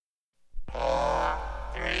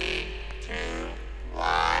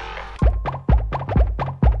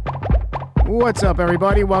What's up,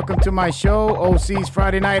 everybody? Welcome to my show, OC's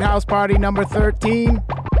Friday Night House Party number 13.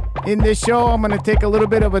 In this show, I'm going to take a little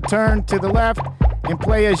bit of a turn to the left and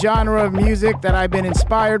play a genre of music that I've been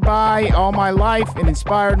inspired by all my life and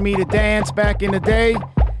inspired me to dance back in the day.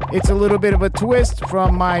 It's a little bit of a twist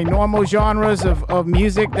from my normal genres of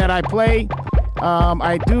music that I play.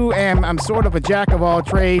 I'm sort of a jack of all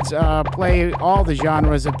trades, play all the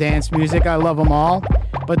genres of dance music. I love them all.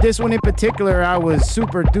 But this one in particular, I was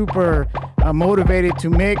super duper motivated to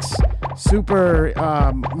mix, super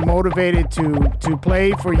motivated to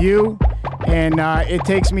play for you. And it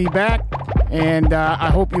takes me back, and I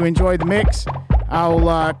hope you enjoy the mix.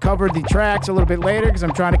 I'll cover the tracks a little bit later because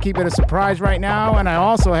I'm trying to keep it a surprise right now. And I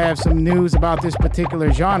also have some news about this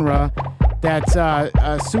particular genre that's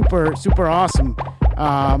super, super awesome,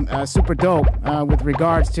 super dope with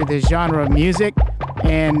regards to this genre of music.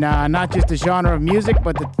 And not just the genre of music,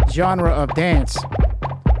 but the genre of dance.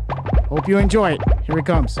 Hope you enjoy it. Here it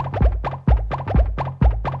comes.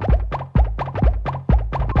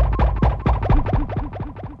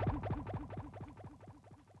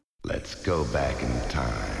 Let's go back in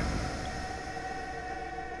time.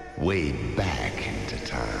 Way back into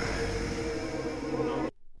time.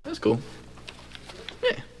 That's cool.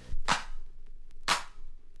 Yeah.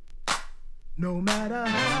 No matter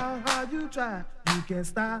how hard you try, you can't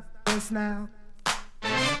stop us now.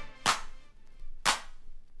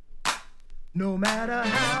 No matter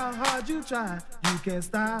how hard you try, you can't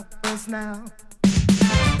stop us now.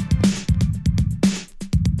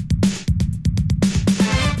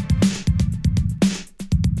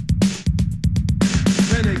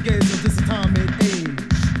 Renegades of this atomic age.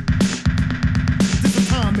 This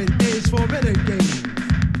atomic age for renegades.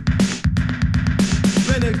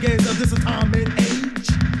 Renegades of this atomic age.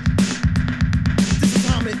 This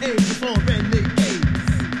atomic age is for renegades.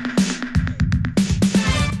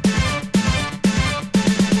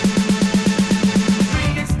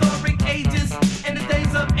 Prehistoric ages in the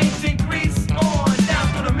days of ancient Greece on down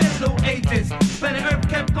to the Middle Ages. Planet Earth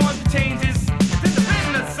kept on to changes. Then the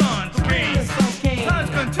Renaissance came. Times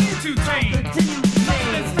continue to change.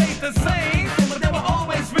 Nothing stayed the same, but there were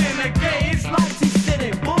always renegades. Like T.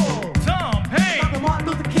 City Bull, Tom Hanks, Dr. Martin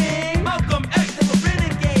Luther King, Malcolm X, they were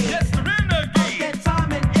renegades. Yes, the renegades. Of that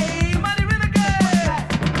time and age. Somebody renegade.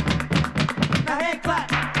 Now hand clap.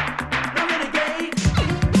 Now renegade.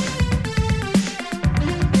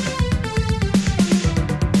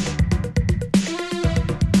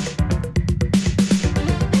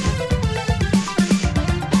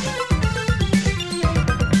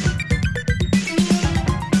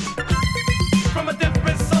 From a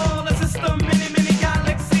different solar system, many, many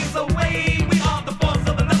galaxies away, we are the force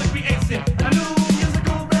of another creation, a new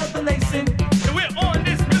musical revelation. And we're on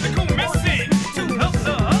this musical mission to help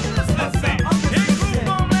the others listen. And groove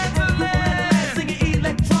on land to land. Singing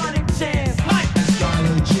electronic chants. Like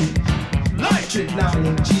astrology, Like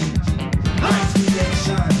technology, Like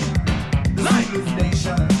creation, the Like Zulu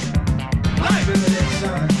nation, Like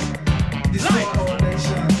revelation, destroy Like all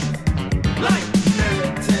nations, Like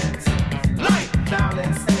militant, Like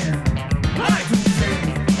violence and Like doomsday.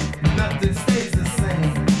 Nothing stays the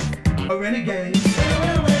same. A renegade.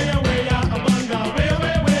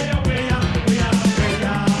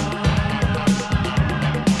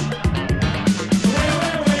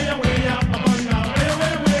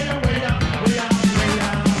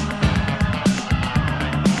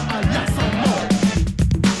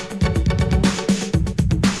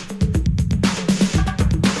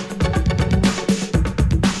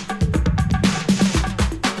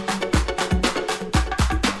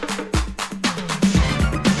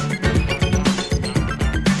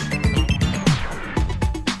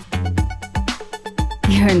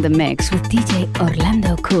 You're in the mix with DJ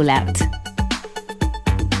Orlando Coolout.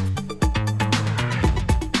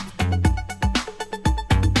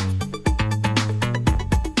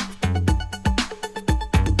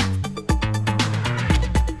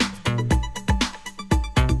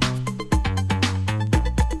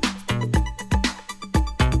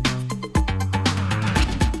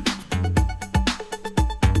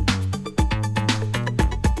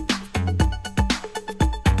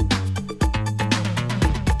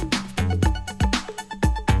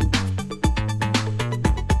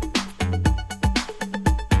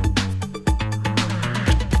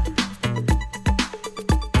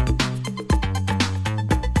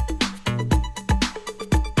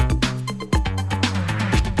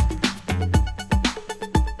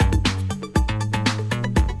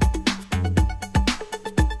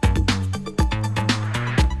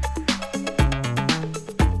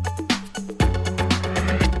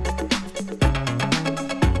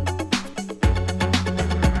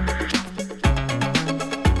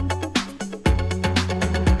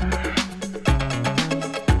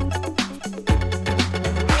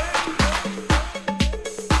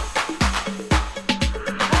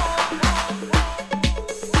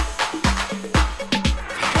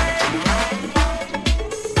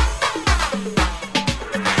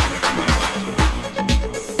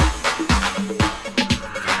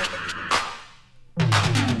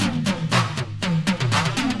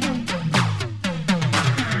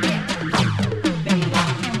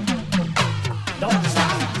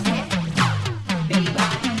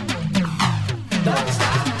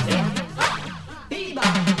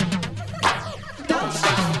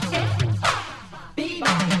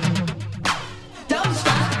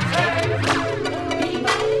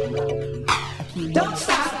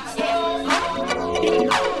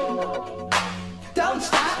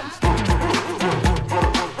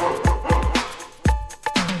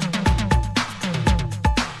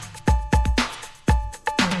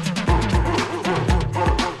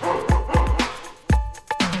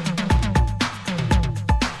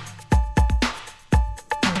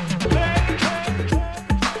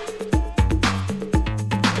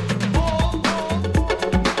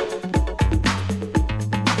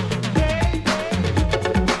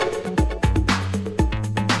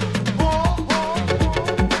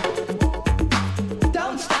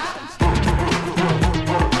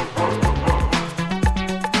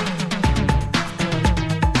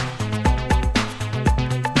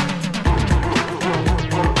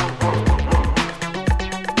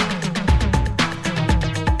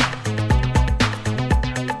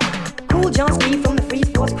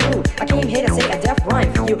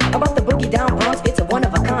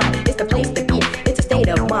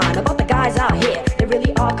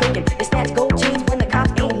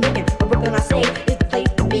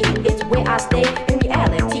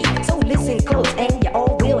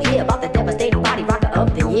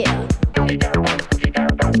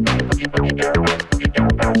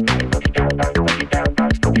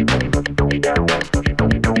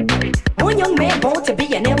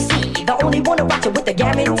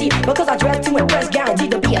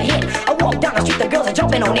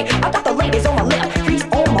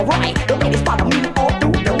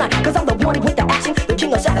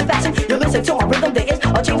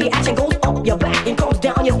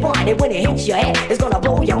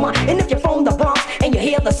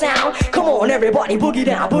 Everybody boogie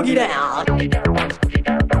down, boogie down.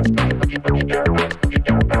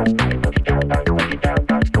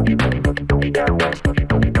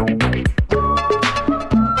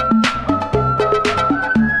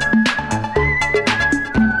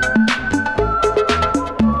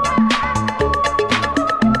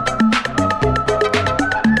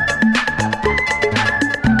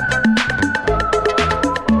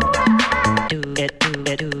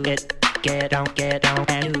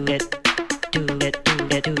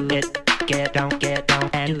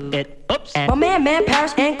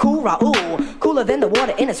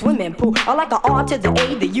 Swimming pool. I like the R to the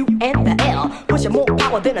A, the U, and the L. Pushing more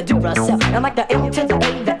power than a Duracell. And like the M to the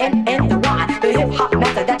A, the N, and the Y. The hip hop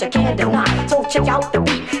method that you can't deny. So check out the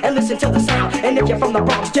beat and listen to the sound. And if you're from the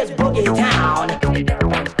Bronx, just boogie down.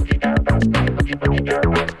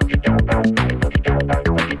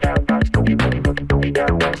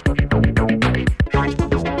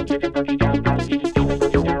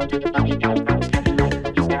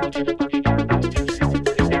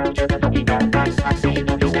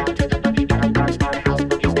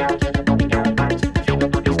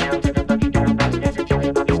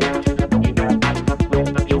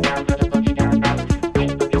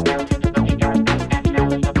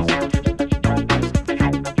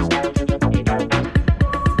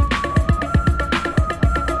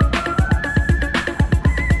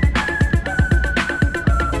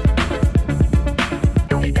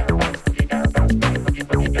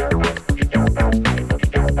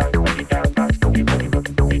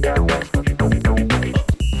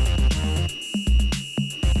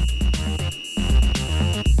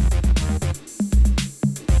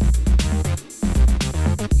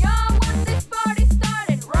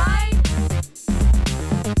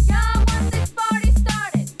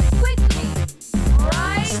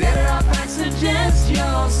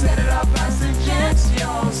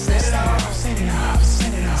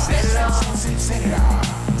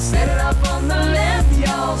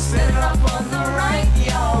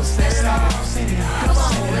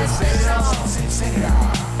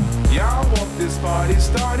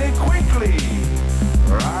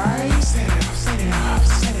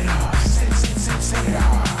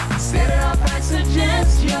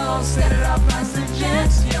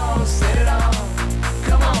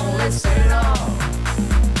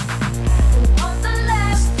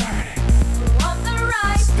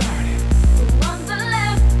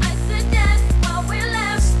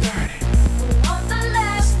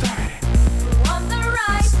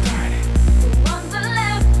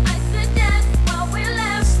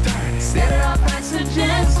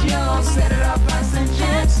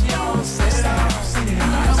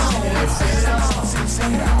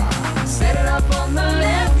 Set it up on the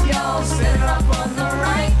left, y'all. Set it up on the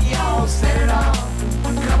right, y'all. Set it up.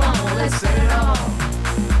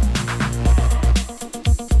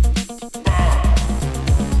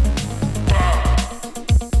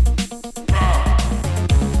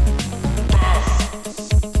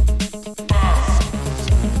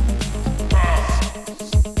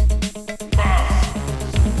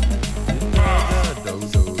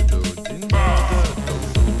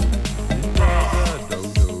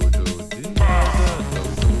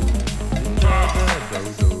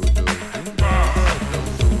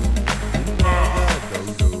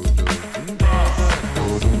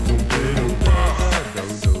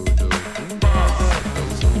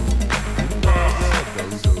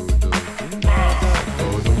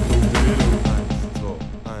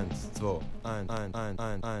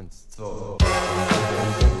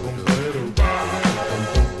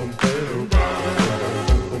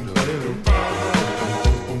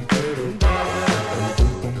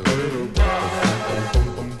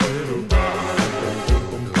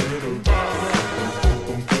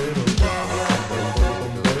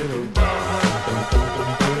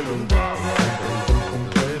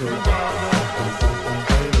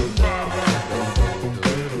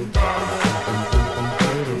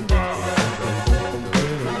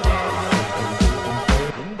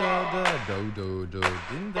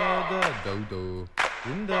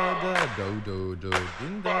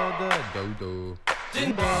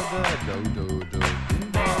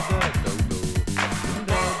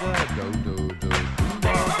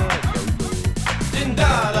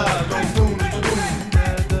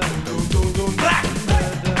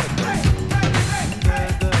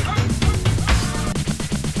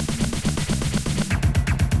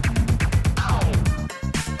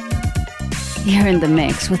 You're in the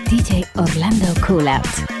mix with DJ Orlando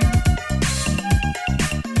Coolout.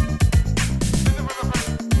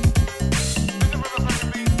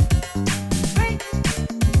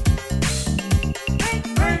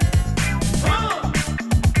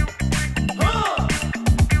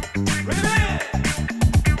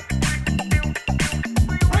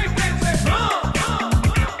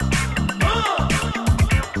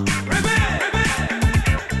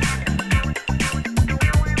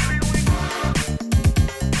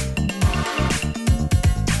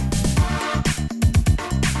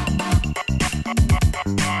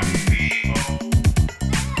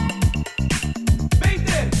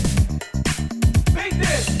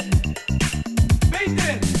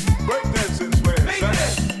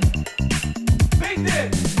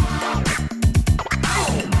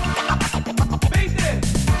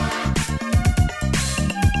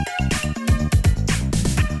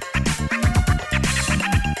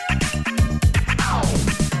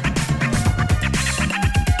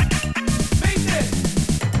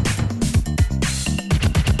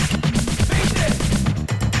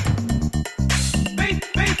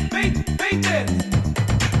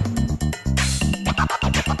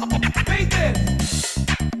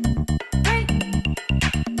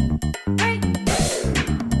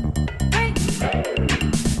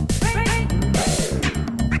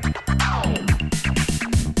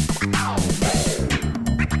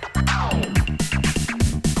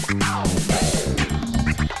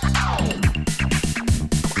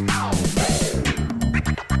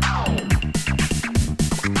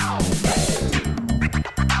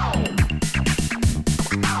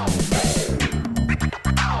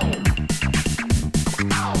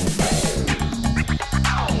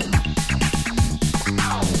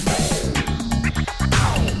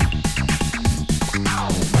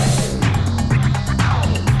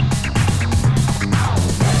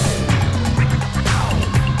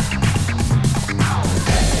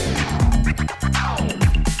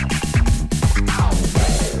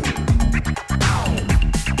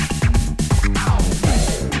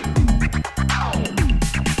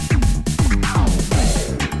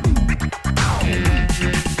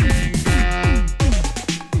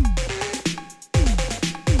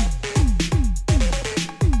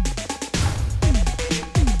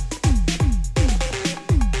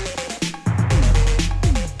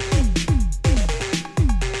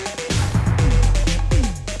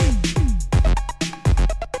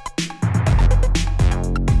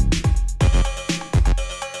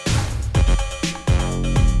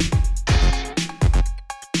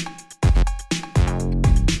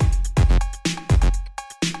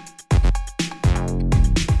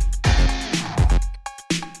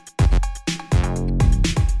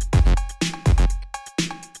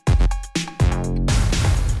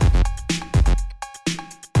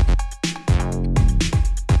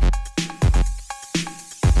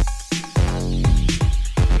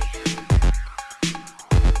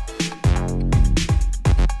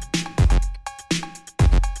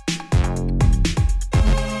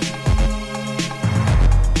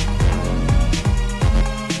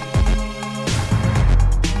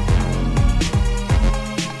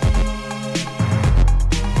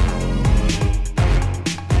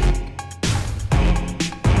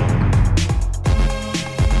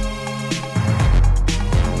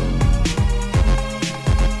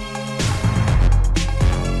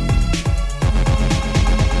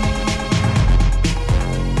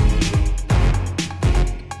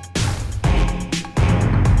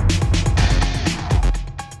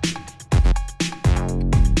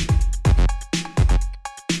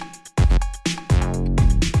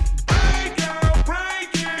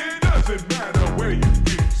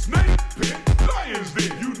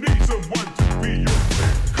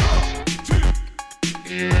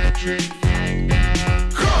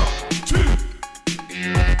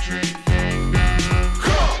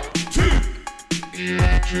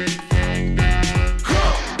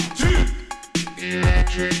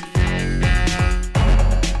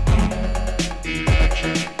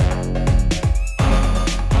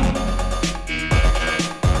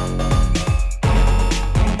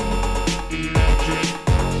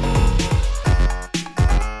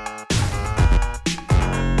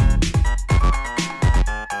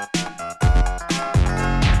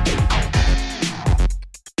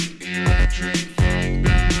 Electric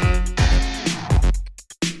Kingdom.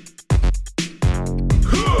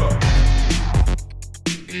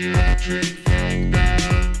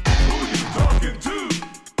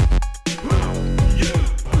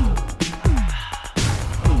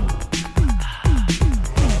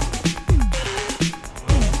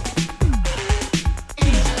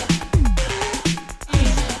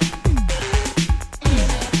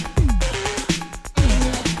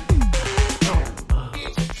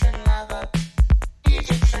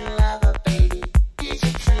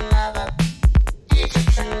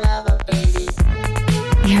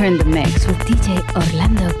 You're in the mix with DJ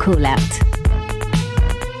Orlando Coolout.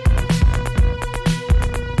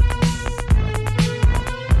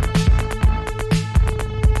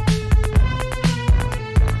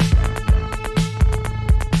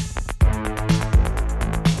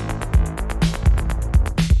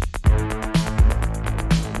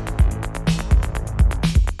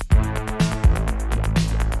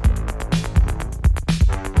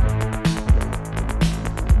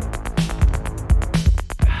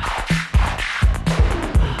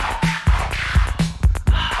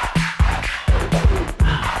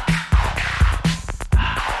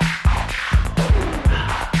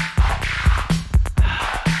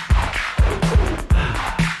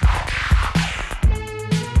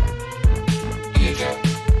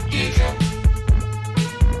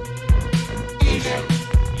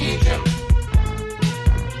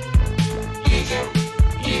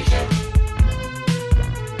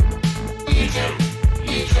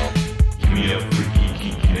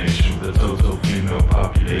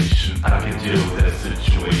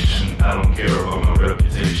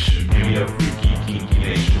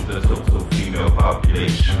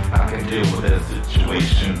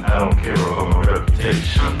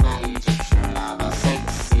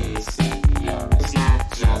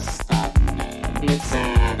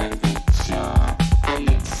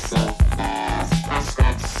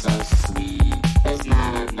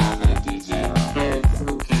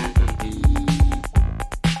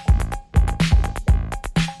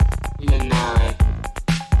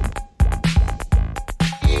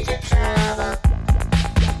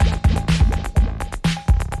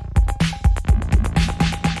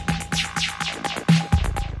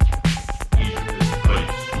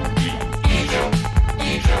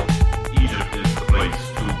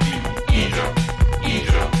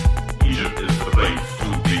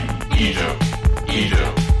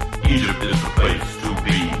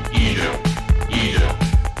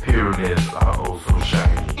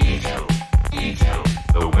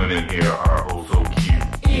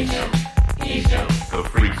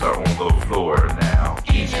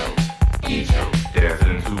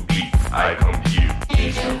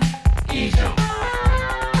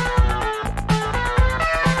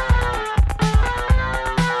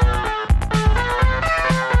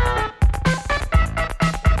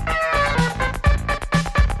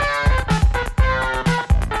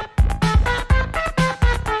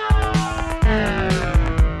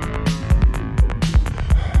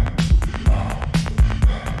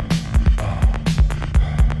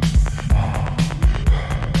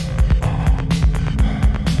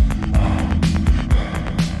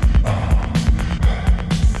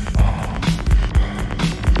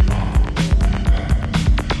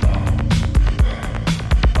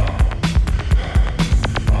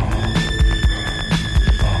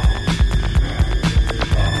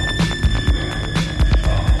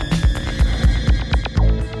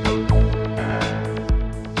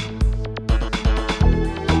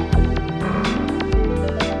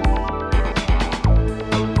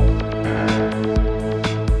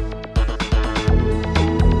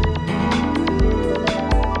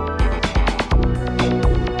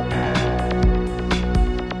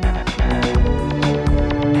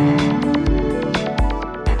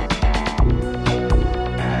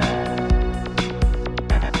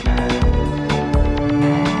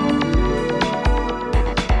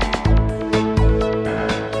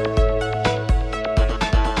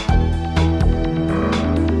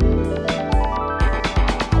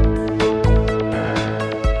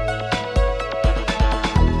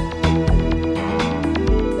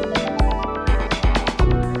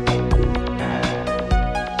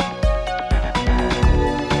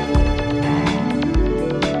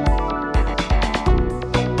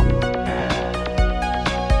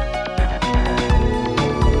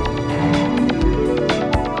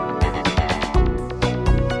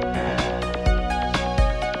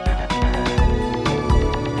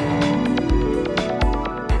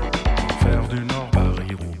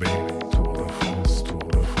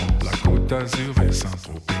 d'Azur et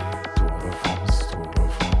Saint-Tropez, Tour de France,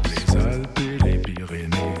 les Alpes et les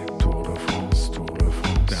Pyrénées, Tour de France,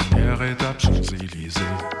 dernière étape Champs-Élysées,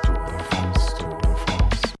 Tour de France,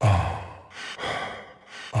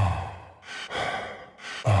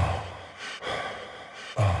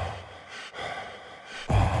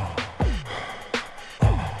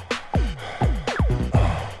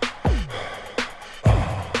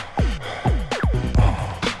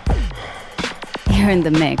 You're in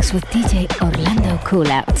the mix with DJ Orlando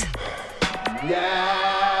Coolout.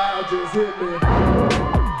 Yeah, just hit me.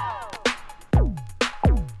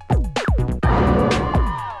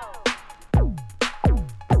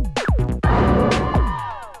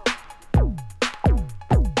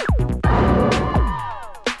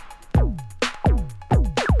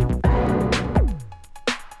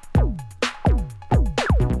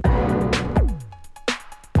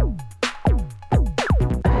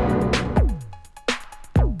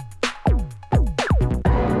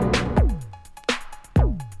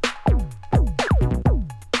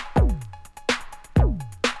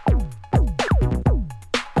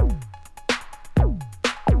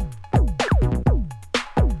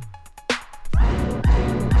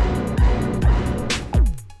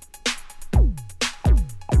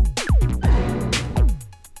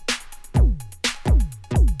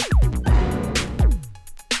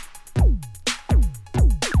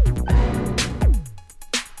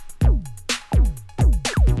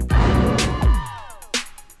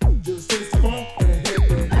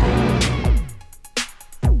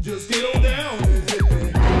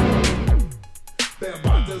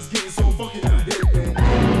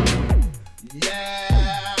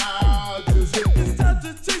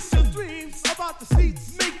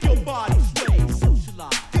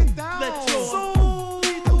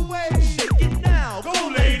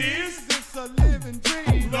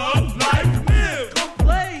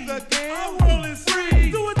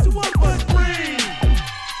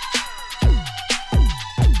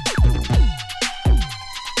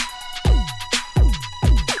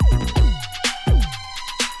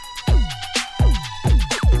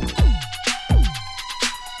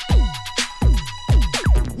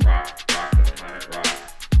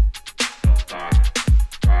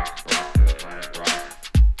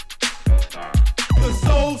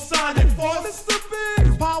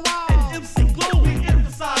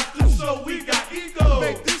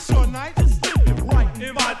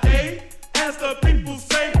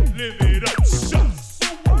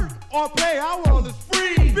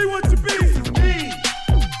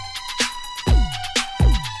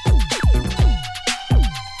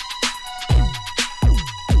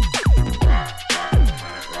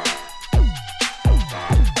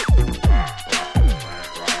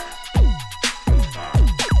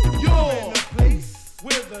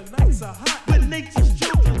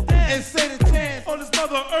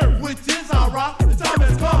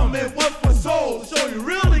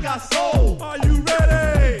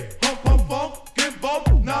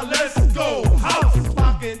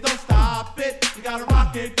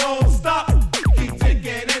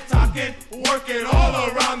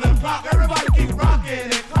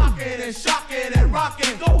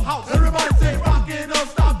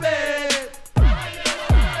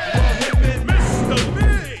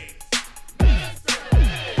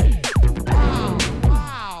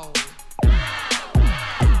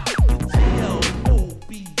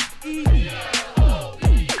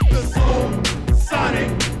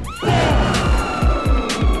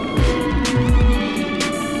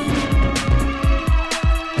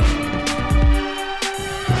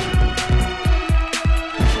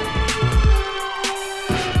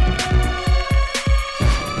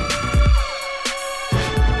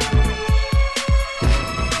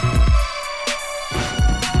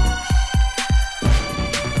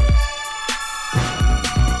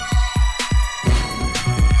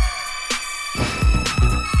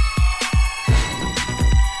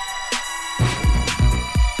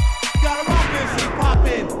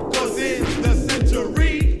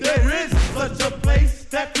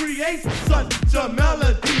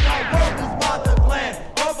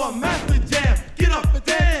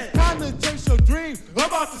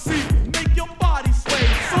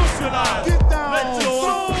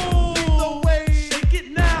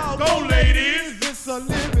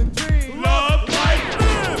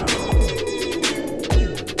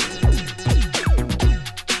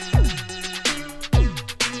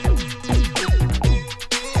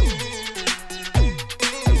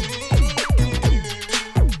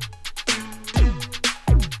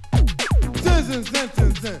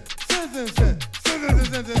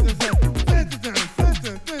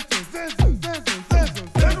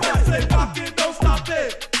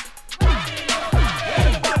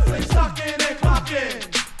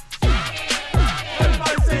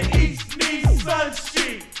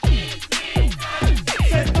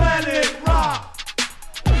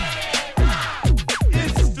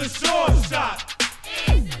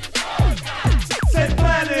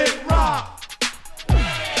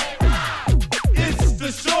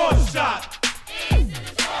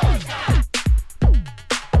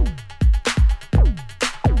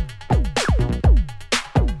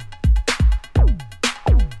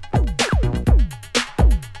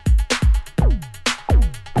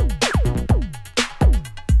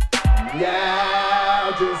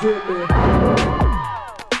 Yeah, just hit me.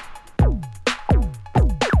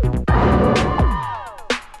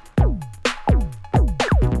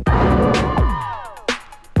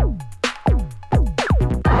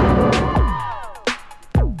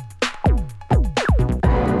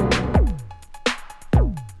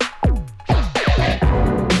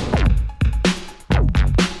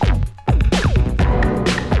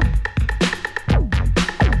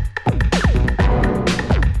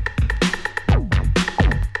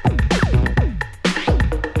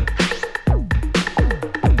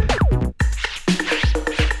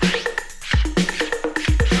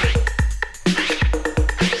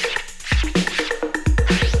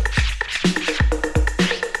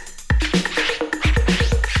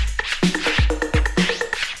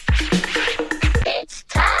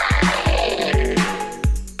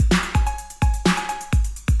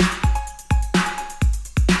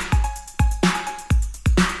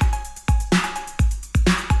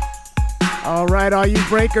 All you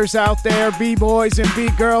breakers out there, B-boys and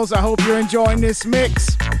B-girls, I hope you're enjoying this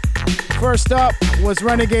mix. First up was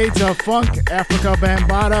Renegades of Funk, Afrika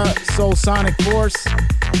BamBaataa, Soul Sonic Force.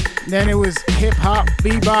 Then it was Hip Hop,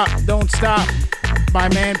 Bebop, Don't Stop by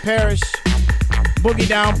Man Parrish. Boogie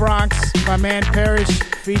Down Bronx by Man Parrish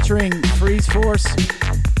featuring Freeze Force.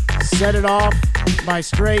 Set It Off by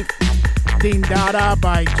Straight. Team Dada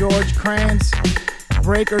by George Kranz.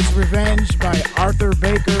 Breaker's Revenge by Arthur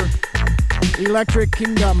Baker. Electric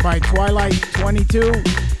Kingdom by Twilight 22.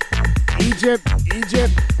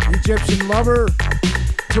 Egyptian Lover.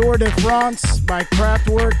 Tour de France by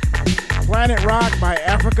Kraftwerk. Planet Rock by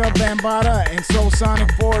Afrika BamBaataa and Soul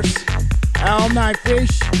Sonic Force.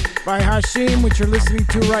 Al-Naayfish by Hashim, which you're listening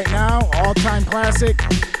to right now. All-time classic.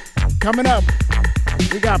 Coming up,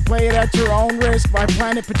 we got Play It At Your Own Risk by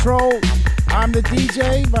Planet Patrol. I'm the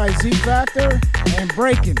DJ by Z Factor. And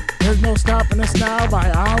Breaking, There's No Stopping Us Now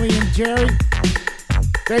by Ollie and Jerry.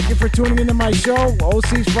 Thank you for tuning into my show,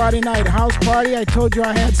 OC's Friday Night House Party. I told you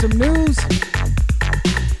I had some news.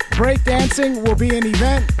 Breakdancing will be an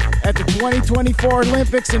event at the 2024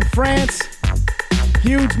 Olympics in France.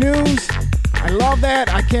 Huge news. I love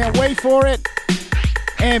that. I can't wait for it.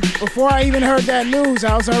 And before I even heard that news,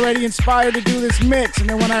 I was already inspired to do this mix. And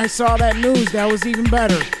then when I saw that news, that was even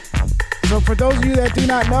better. So for those of you that do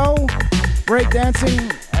not know,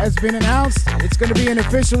 breakdancing has been announced. It's going to be an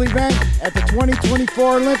official event at the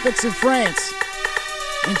 2024 Olympics in France.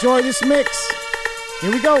 Enjoy this mix.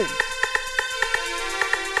 Here we go.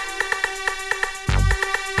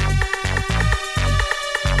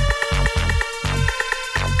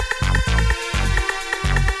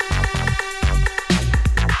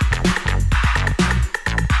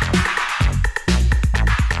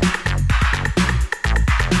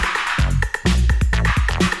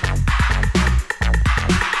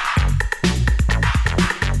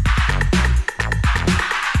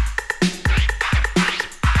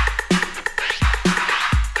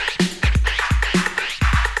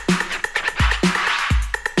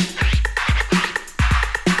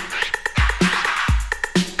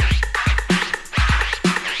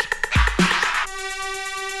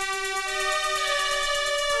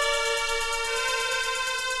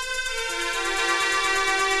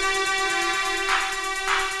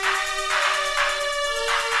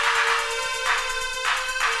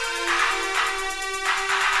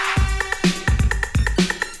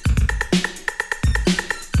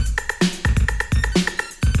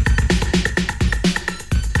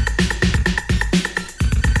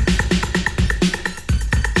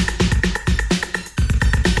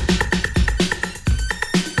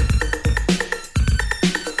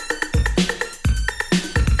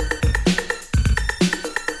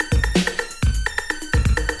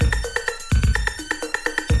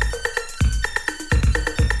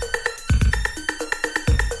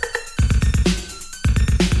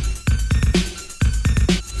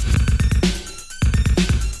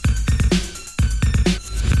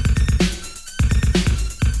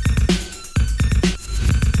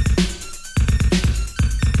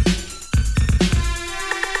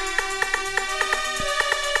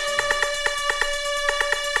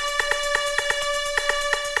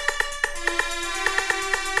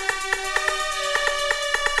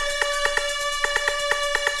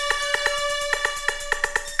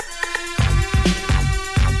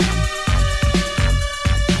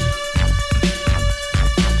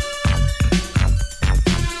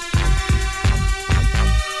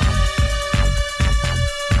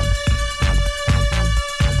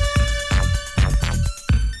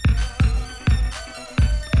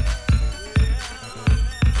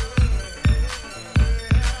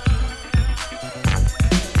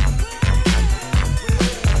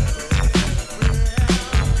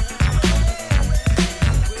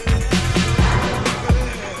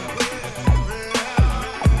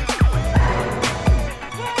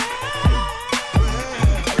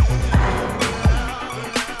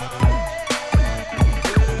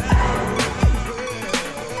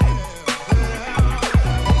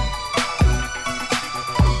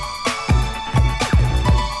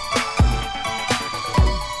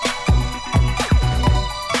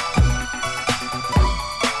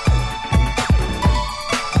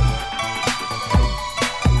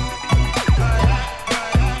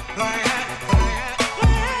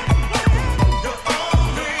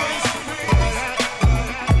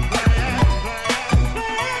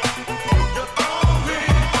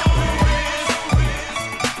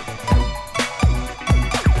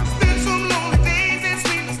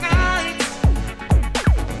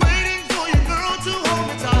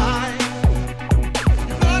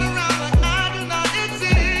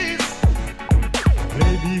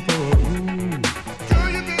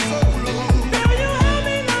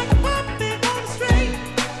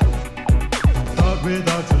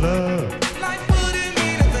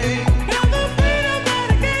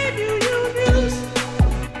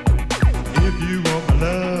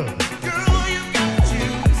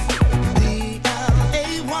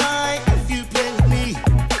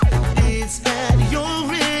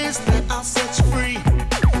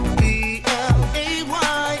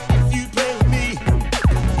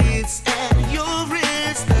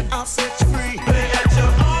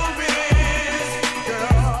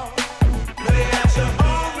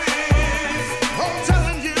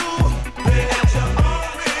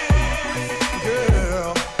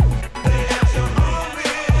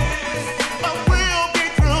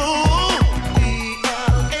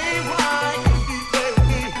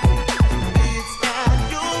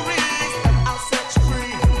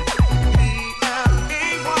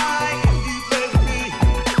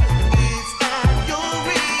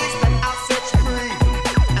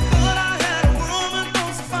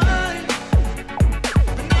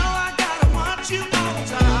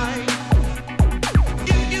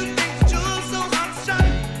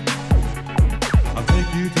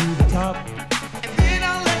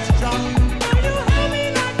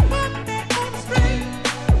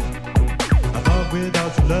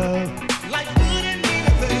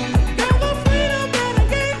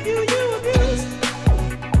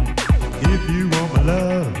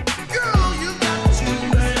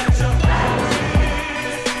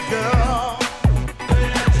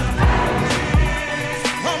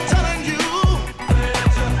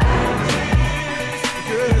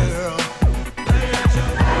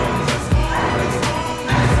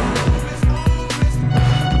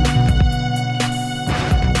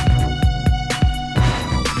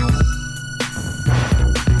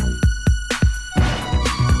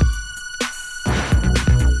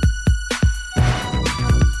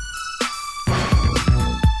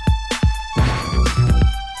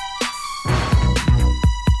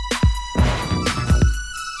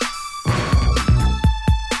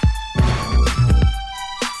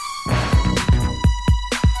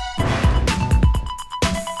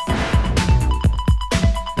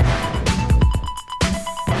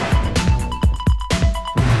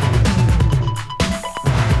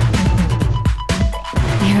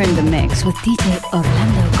 You're in the mix with DJ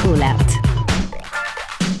Orlando Coolout.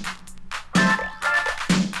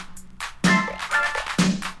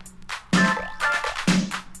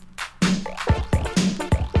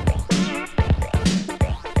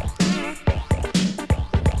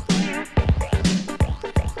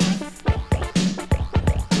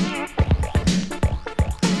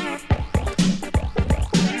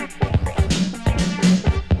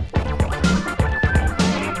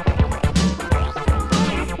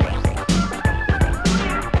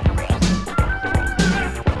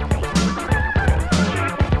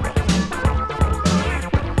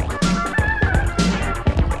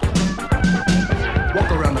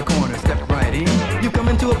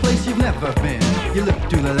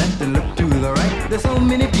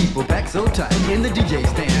 So tight in the DJ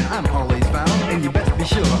stand, I'm always found, and you best be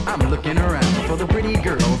sure I'm looking around for the pretty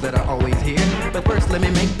girls that are always here. But first, let me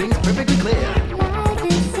make things perfectly clear. Life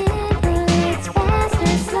is simple, it's fast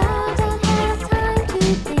and slow. Don't have time to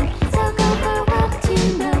think, so go for what you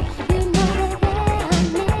know. You know that there are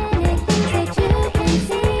many things that you can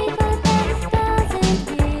see, but that doesn't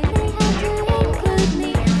really have to include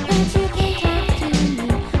me. But you can talk to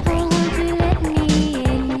me, or won't you let me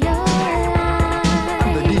in your life?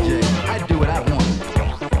 I'm the DJ. I do what I want.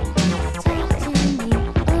 Talk to me,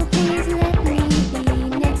 oh please let me be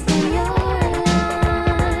next in your life.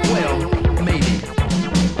 Well, maybe.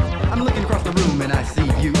 I'm looking across the room and I see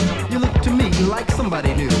you. You look to me like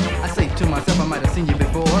somebody new. I say to myself I might have seen you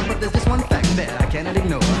before, but there's just one fact that I cannot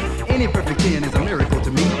ignore. Any perfect 10 is a miracle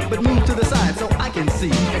to me, but move to the side so I can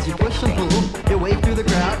see. As you push and pull your way through the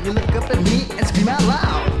crowd, you look up at me and scream out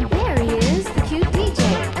loud. There he is, the cute DJ.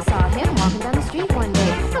 I saw him walking down the street one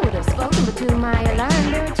day. I would have spoken, but to my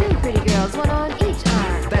alarm, there were two pretty girls, one on each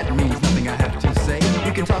arm. That means nothing I have to say.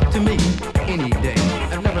 You can talk to me any day.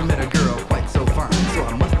 I've never met a girl quite so fine, so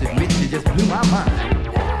I must admit you just blew my mind.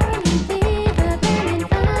 Burning fever, burning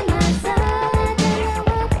by my side. I don't know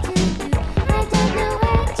what to do. I don't know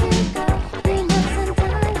where to go. You know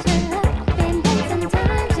sometimes you're up and then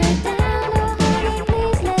sometimes you're down. Oh honey,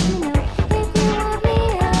 please let me know if you want me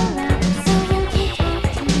around. So you can talk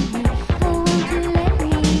to me, oh won't you let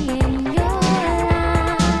me in your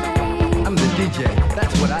life? I'm the DJ,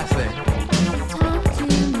 that's what I say. Talk to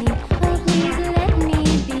me, oh please let me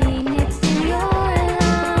be next in your life.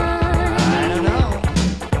 I don't know.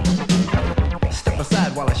 Step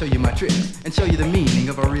aside while I show you my tricks and show you the meaning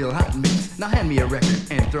of a real hot mix. Now hand me a record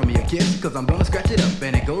and throw me a kiss, cause I'm gonna scratch it up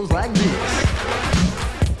and it goes like this.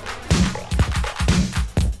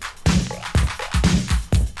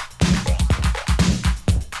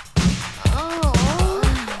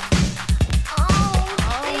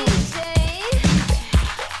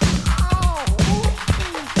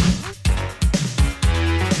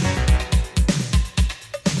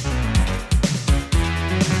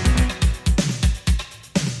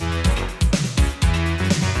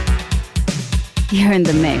 You're in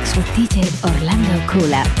the mix with DJ Orlando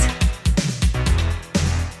Coolout.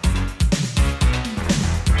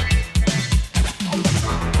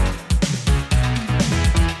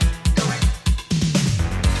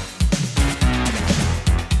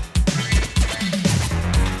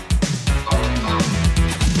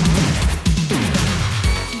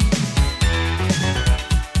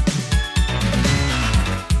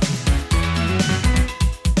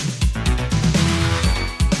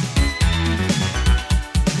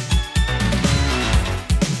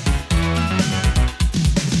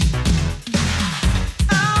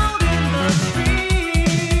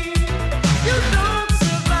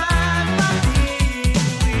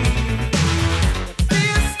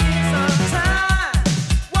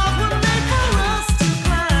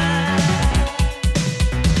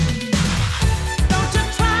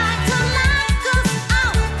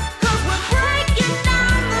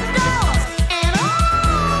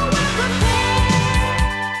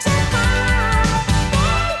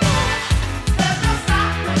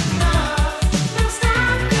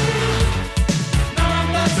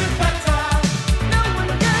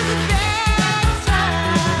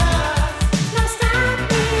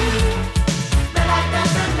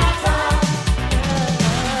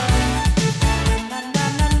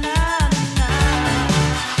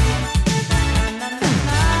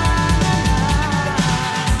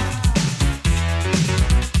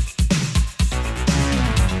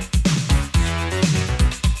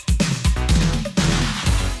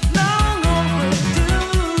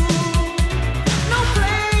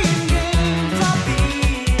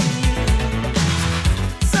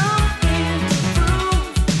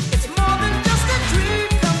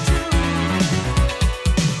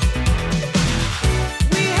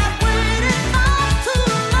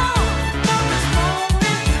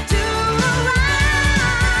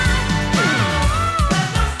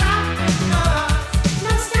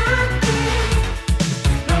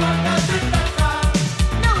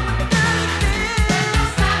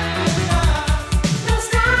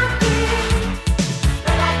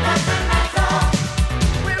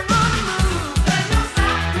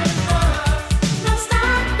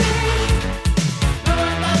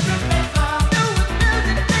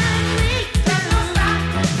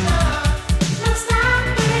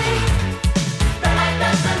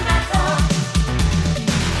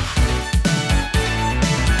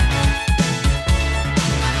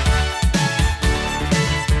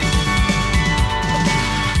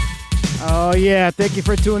 yeah, thank you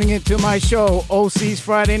for tuning into my show, OC's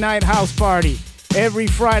Friday Night House Party. Every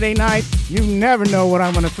Friday night, you never know what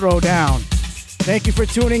I'm going to throw down. Thank you for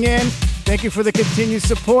tuning in. Thank you for the continued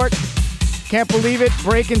support. Can't believe it,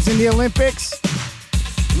 break-ins in the Olympics.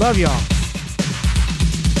 Love y'all.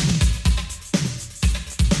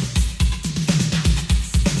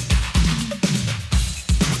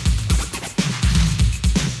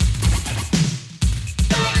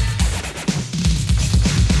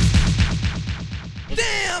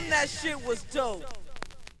 Damn, that shit was dope.